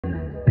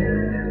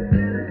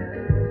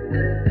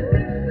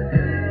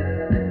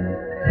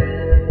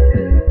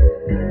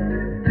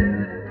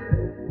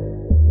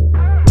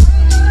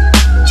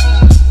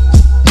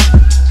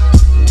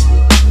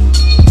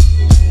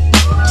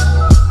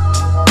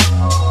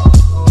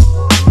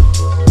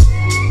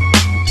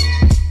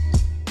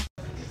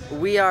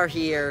are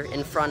here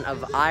in front of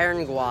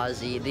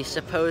Gwazi, the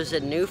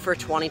supposed new for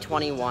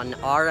 2021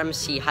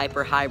 RMC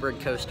Hyper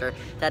Hybrid Coaster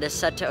that is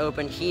set to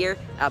open here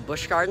at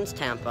Busch Gardens,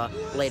 Tampa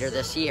later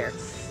this year.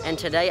 And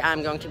today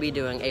I'm going to be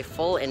doing a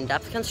full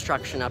in-depth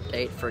construction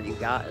update for you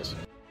guys.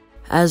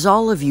 As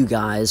all of you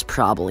guys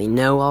probably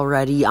know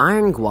already,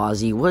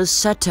 Gwazi was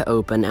set to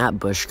open at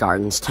Busch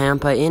Gardens,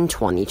 Tampa in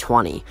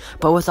 2020,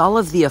 but with all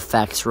of the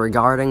effects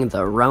regarding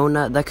the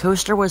Rona, the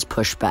coaster was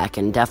pushed back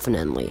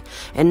indefinitely,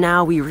 and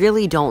now we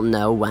really don't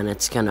know when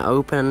it's gonna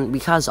open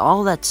because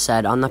all that's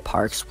said on the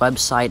park's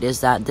website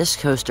is that this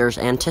coaster's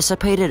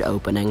anticipated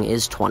opening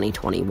is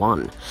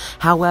 2021.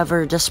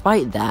 However,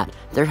 despite that,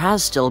 there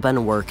has still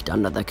been work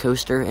done to the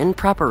coaster in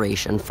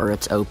preparation for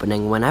its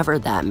opening whenever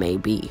that may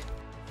be.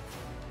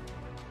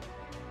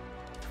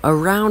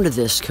 Around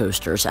this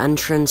coaster's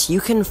entrance,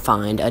 you can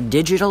find a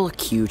digital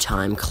queue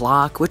time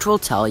clock which will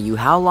tell you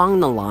how long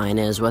the line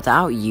is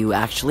without you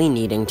actually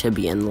needing to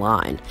be in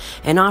line.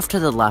 And off to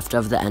the left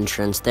of the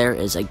entrance, there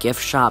is a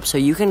gift shop so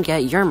you can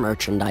get your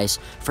merchandise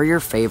for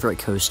your favorite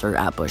coaster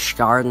at Busch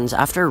Gardens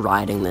after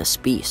riding this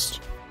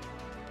beast.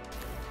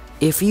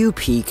 If you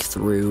peek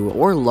through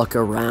or look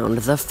around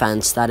the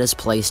fence that is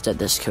placed at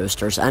this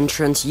coaster's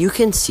entrance, you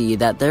can see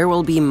that there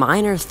will be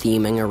minor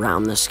theming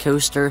around this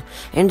coaster,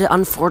 and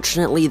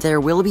unfortunately there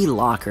will be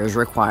lockers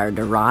required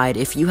to ride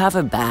if you have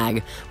a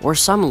bag or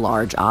some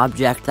large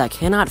object that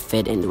cannot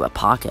fit into a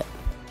pocket.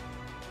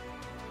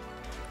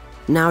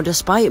 Now,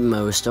 despite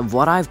most of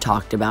what I've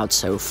talked about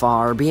so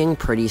far being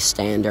pretty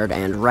standard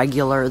and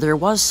regular, there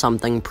was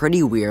something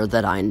pretty weird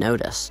that I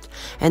noticed,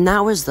 and that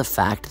was the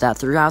fact that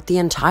throughout the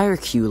entire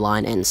queue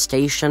line and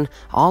station,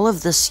 all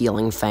of the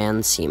ceiling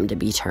fans seemed to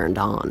be turned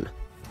on.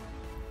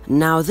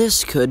 Now,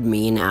 this could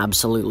mean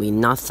absolutely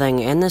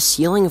nothing, and the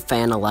ceiling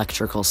fan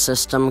electrical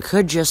system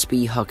could just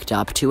be hooked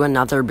up to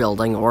another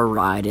building or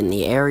ride in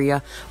the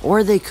area,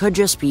 or they could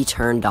just be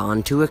turned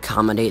on to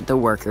accommodate the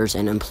workers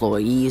and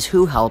employees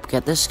who help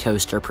get this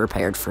coaster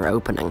prepared for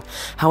opening.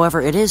 However,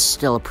 it is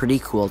still pretty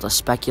cool to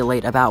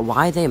speculate about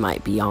why they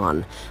might be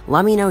on.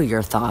 Let me know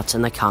your thoughts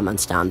in the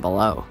comments down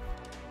below.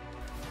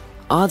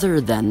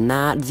 Other than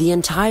that, the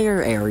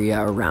entire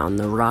area around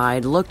the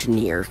ride looked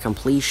near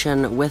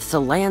completion, with the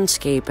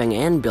landscaping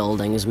and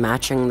buildings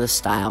matching the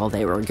style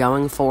they were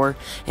going for,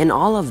 and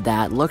all of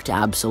that looked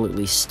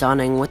absolutely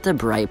stunning with the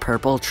bright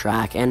purple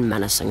track and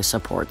menacing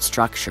support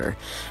structure.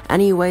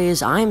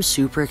 Anyways, I'm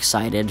super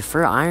excited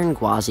for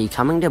Gwazi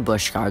coming to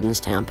Busch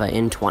Gardens, Tampa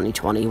in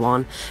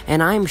 2021,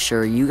 and I'm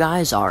sure you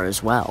guys are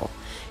as well.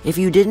 If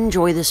you did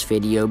enjoy this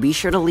video, be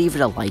sure to leave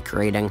it a like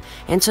rating,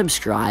 and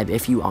subscribe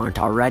if you aren't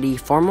already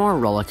for more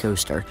roller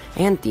coaster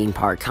and theme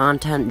park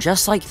content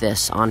just like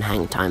this on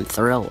Hang Time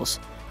Thrills.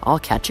 I'll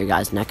catch you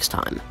guys next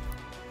time.